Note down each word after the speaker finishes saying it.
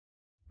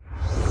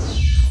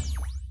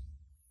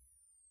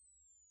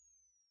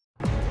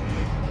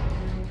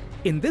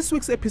In this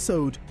week's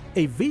episode,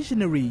 a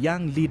visionary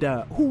young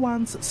leader who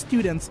wants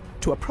students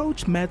to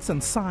approach maths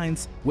and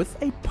science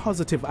with a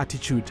positive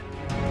attitude.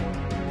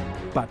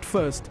 But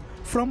first,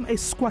 from a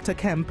squatter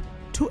camp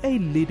to a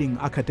leading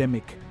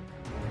academic.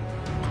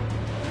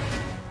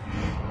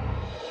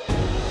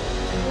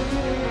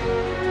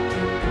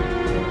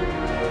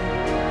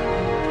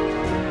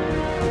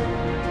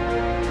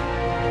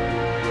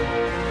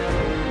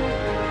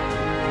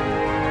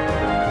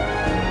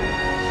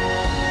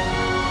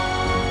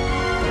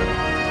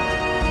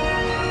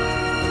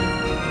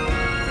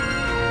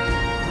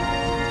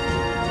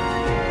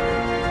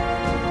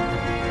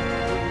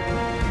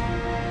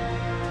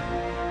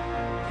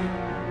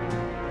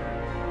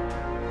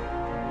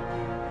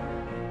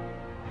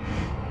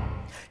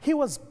 He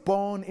was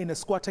born in a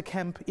squatter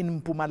camp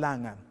in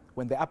Mpumalanga.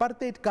 When the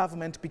apartheid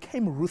government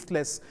became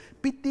ruthless,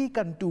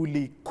 Pikita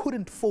Ntuli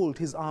couldn't fold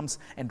his arms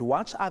and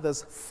watch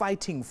others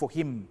fighting for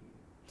him.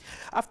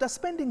 After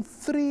spending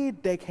 3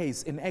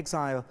 decades in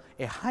exile,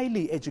 a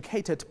highly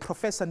educated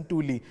Professor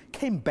Ntuli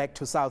came back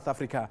to South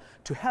Africa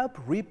to help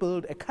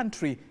rebuild a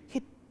country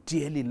he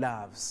dearly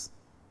loves.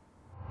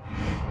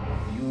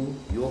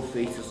 Your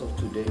faces of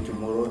today,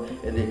 tomorrow,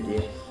 and the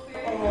day.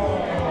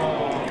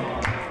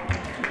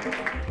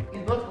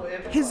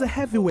 He's a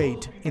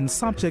heavyweight in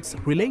subjects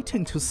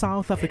relating to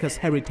South Africa's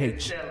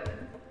heritage.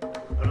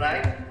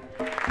 Right?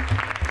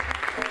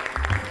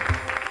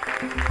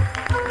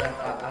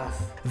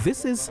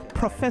 This is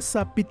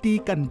Professor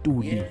Pitika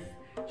Ntuli.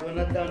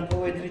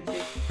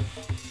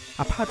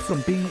 Apart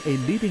from being a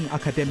leading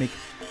academic,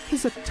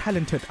 he's a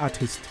talented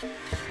artist.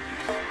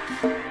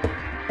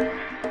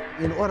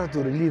 In order to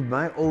relive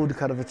my old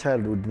kind of a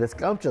childhood, the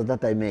sculptures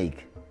that I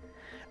make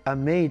are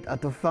made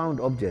out of found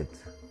objects.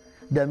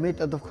 They're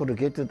made out of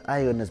corrugated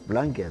iron as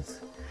blankets,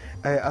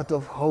 out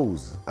of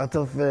hose, out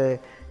of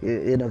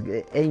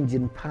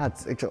engine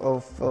parts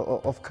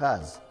of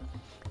cars,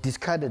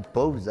 discarded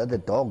bones that the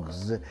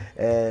dogs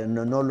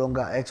no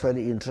longer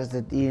actually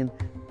interested in.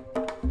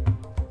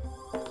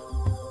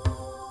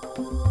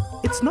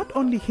 It's not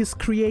only his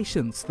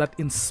creations that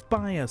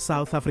inspire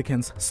South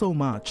Africans so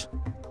much.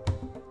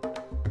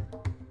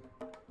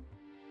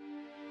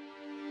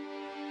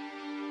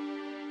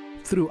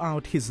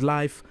 Throughout his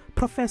life,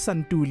 Professor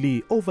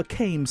Ntuli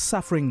overcame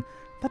suffering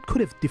that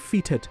could have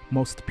defeated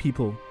most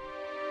people.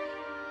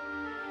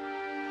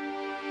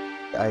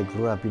 I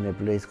grew up in a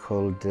place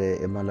called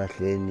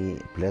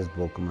Emalahleni,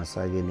 Blesbok,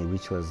 Masageni,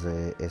 which was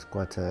a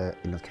squatter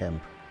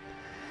camp.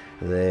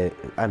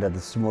 Under the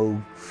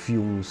smoke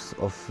fumes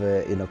of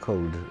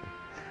cold.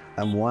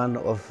 I'm one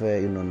of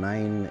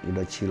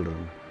 9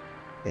 children,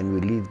 and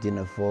we lived in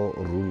a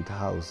 4-roomed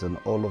house, and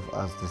all of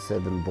us, the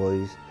 7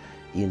 boys,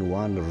 in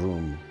one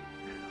room,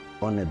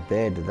 on a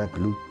bed that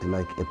looked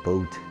like a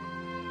boat.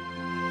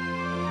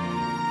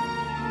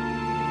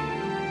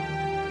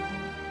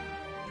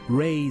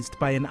 Raised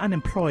by an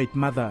unemployed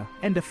mother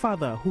and a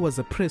father who was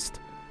a priest,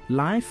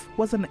 life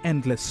was an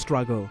endless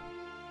struggle.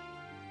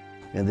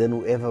 And then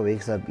whoever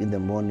wakes up in the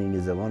morning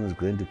is the one who's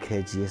going to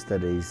catch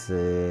yesterday's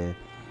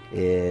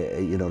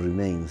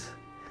remains,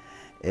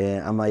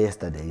 my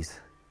yesterdays.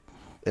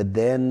 And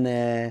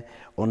then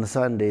on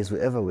Sundays,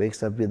 whoever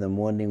wakes up in the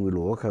morning will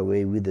walk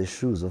away with the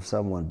shoes of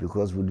someone,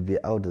 because we'll be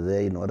out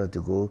there in order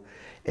to go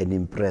and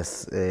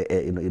impress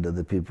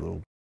the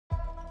people.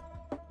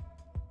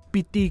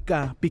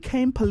 Pitika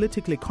became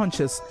politically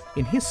conscious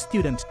in his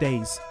student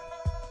days.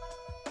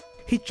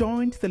 He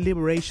joined the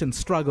liberation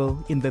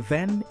struggle in the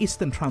then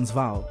Eastern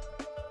Transvaal.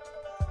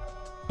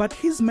 But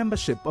his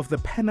membership of the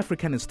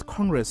Pan-Africanist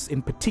Congress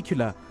in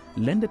particular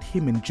landed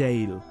him in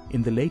jail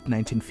in the late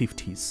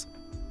 1950s.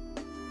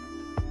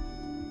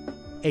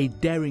 A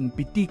daring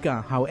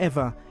Pitika,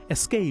 however,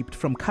 escaped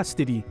from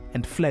custody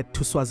and fled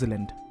to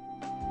Swaziland.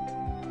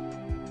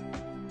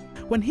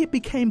 When he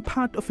became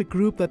part of a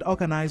group that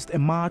organized a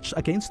march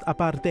against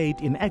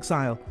apartheid in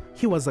exile,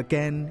 he was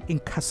again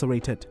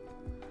incarcerated.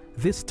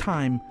 This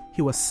time,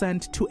 he was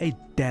sent to a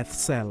death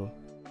cell.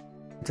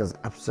 It was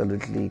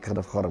absolutely kind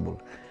of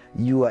horrible.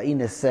 You are in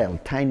a cell,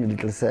 tiny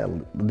little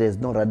cell. There's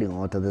no running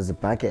water. There's a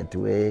bucket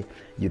where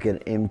you can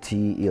empty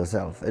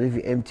yourself. And if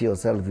you empty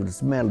yourself, you'll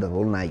smell the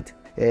whole night.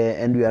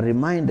 And we are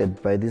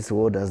reminded by these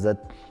orders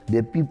that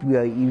the people you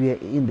are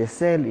in the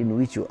cell in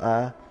which you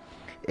are,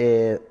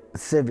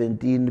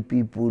 17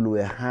 people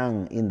were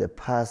hung in the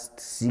past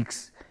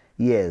 6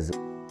 years.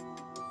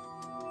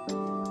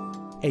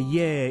 A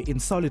year in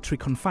solitary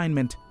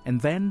confinement,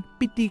 and then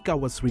Pitika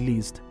was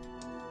released.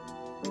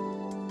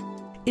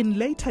 In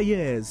later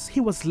years, he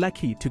was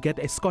lucky to get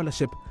a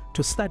scholarship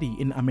to study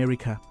in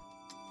America.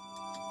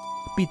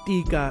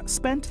 Pitika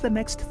spent the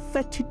next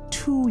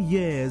 32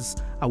 years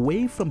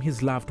away from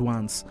his loved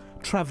ones,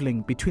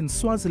 traveling between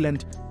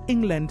Swaziland,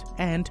 England,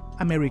 and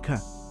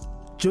America.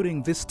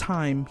 During this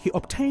time, he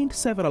obtained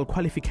several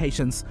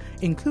qualifications,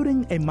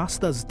 including a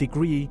master's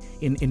degree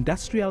in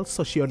industrial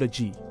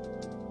sociology.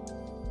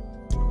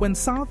 When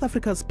South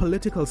Africa's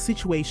political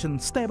situation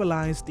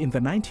stabilized in the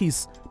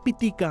 90s,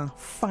 Pitika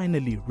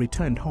finally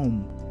returned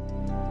home.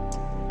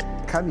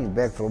 Coming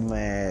back from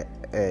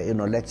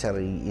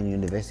lecturing in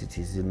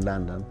universities in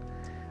London.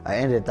 I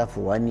ended up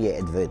for 1 year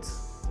at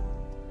Wits.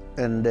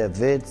 And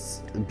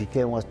Wits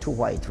was too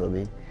white for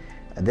me.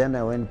 And then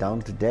I went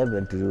down to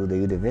Durban, to the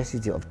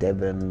University of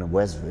Durban,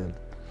 Westville,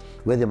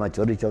 where the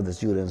majority of the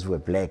students were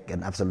black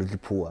and absolutely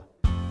poor.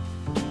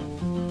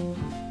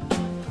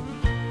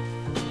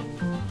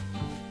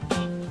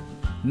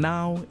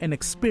 Now an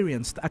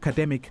experienced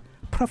academic,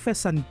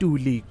 Professor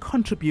Ntuli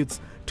contributes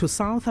to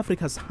South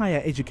Africa's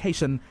higher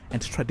education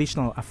and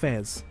traditional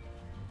affairs.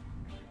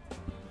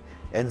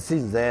 And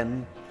since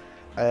then,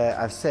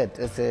 I've sat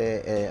as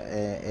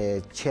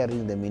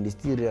chairing the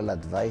Ministerial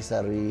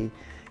Advisory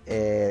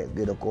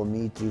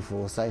Committee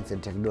for Science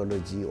and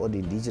Technology on the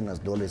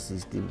Indigenous Knowledge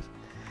Systems.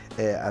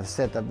 I've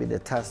set up in the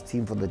task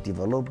team for the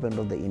development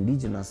of the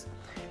indigenous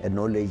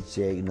knowledge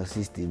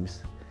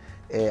systems.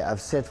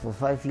 I've sat for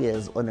 5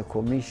 years on a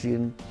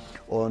commission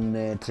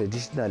on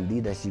traditional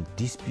leadership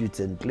disputes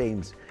and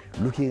claims,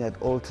 looking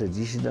at all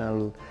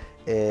traditional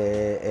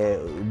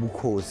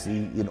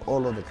bukhosi in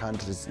all of the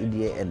countries in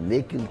here and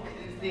making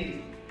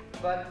things.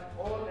 But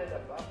all that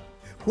above.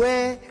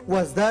 Where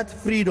was that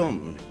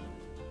freedom?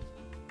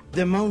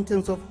 The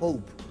mountains of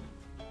hope,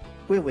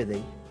 where were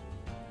they?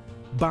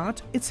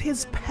 But it's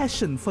his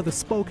passion for the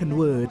spoken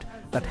word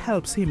that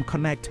helps him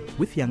connect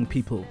with young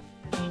people.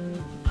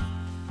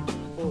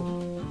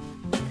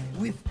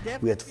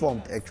 We had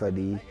formed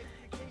actually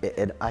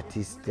an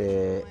artist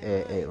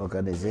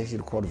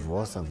organization called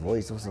VOSA,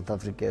 Voice of South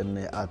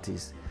African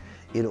Artists,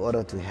 in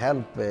order to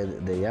help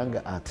the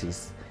younger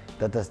artists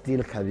that are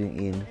still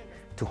coming in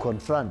to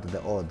confront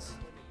the odds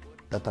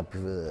that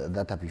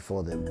are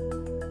before them.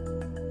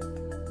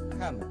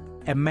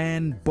 A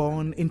man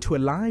born into a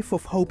life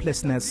of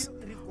hopelessness,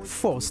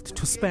 forced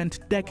to spend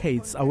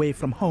decades away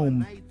from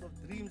home.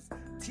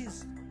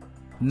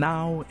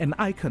 Now an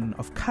icon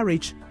of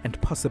courage and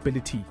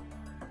possibility.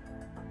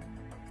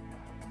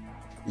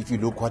 If you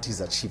look what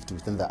he's achieved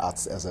within the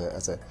arts as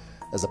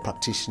a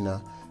practitioner,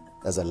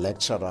 as a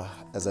lecturer,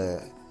 as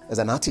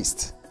an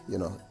artist,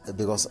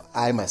 because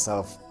I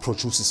myself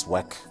produce his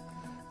work,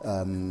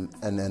 and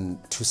then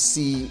to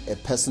see a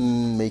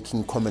person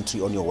making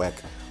commentary on your work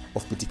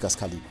of Pitika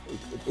Ntuli,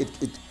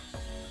 it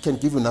can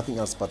give you nothing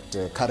else but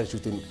courage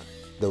within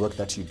the work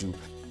that you do.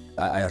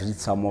 I read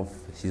some of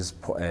his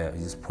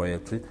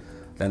poetry,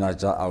 then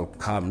I'll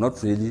come,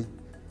 not really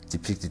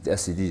depict it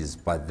as it is,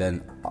 but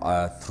then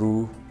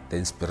through the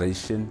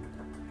inspiration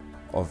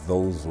of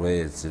those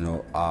words,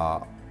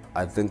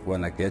 I think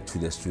when I get to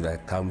the studio, I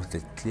come with a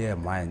clear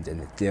mind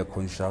and a clear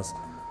conscience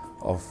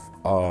of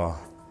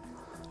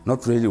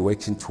not really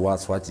working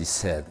towards what he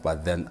said,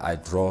 but then I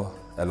draw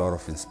a lot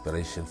of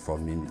inspiration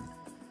from him.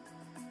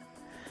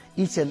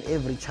 Each and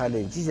every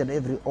challenge, each and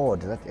every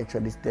odd that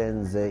actually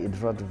stands in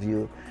front of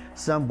you,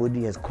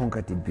 somebody has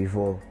conquered it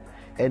before.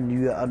 And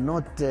you are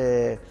not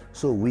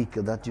so weak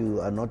that you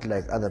are not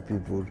like other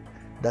people,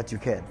 that you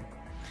can.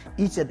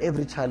 Each and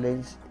every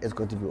challenge has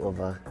got to be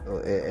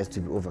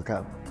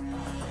overcome.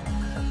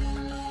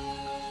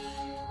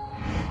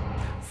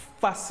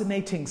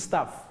 Fascinating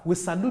stuff. We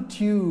salute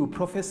you,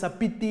 Professor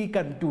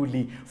Pitika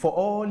Ntuli, for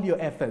all your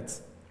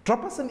efforts.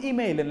 Drop us an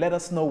email and let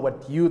us know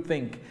what you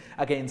think.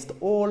 Against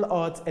all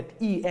odds at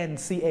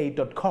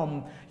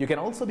enca.com. You can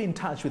also be in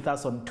touch with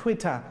us on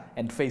Twitter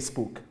and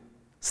Facebook.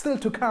 Still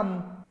to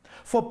come,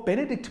 for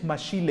Benedict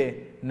Mashile,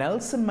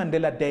 Nelson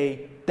Mandela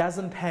Day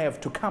doesn't have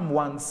to come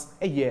once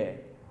a year.